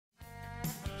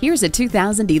Here's a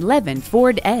 2011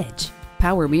 Ford Edge.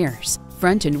 Power mirrors,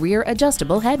 front and rear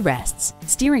adjustable headrests,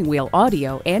 steering wheel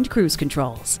audio and cruise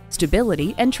controls,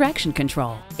 stability and traction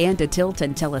control, and a tilt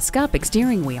and telescopic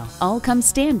steering wheel all come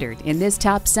standard in this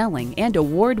top-selling and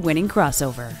award-winning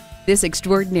crossover. This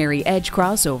extraordinary Edge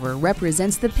crossover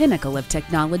represents the pinnacle of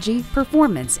technology,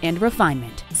 performance, and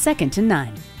refinement, second to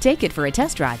none. Take it for a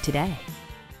test drive today.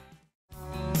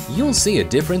 You'll see a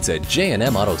difference at J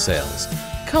M Auto Sales.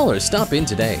 Call or stop in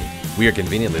today. We are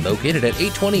conveniently located at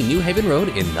 820 New Haven Road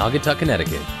in Naugatuck,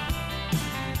 Connecticut.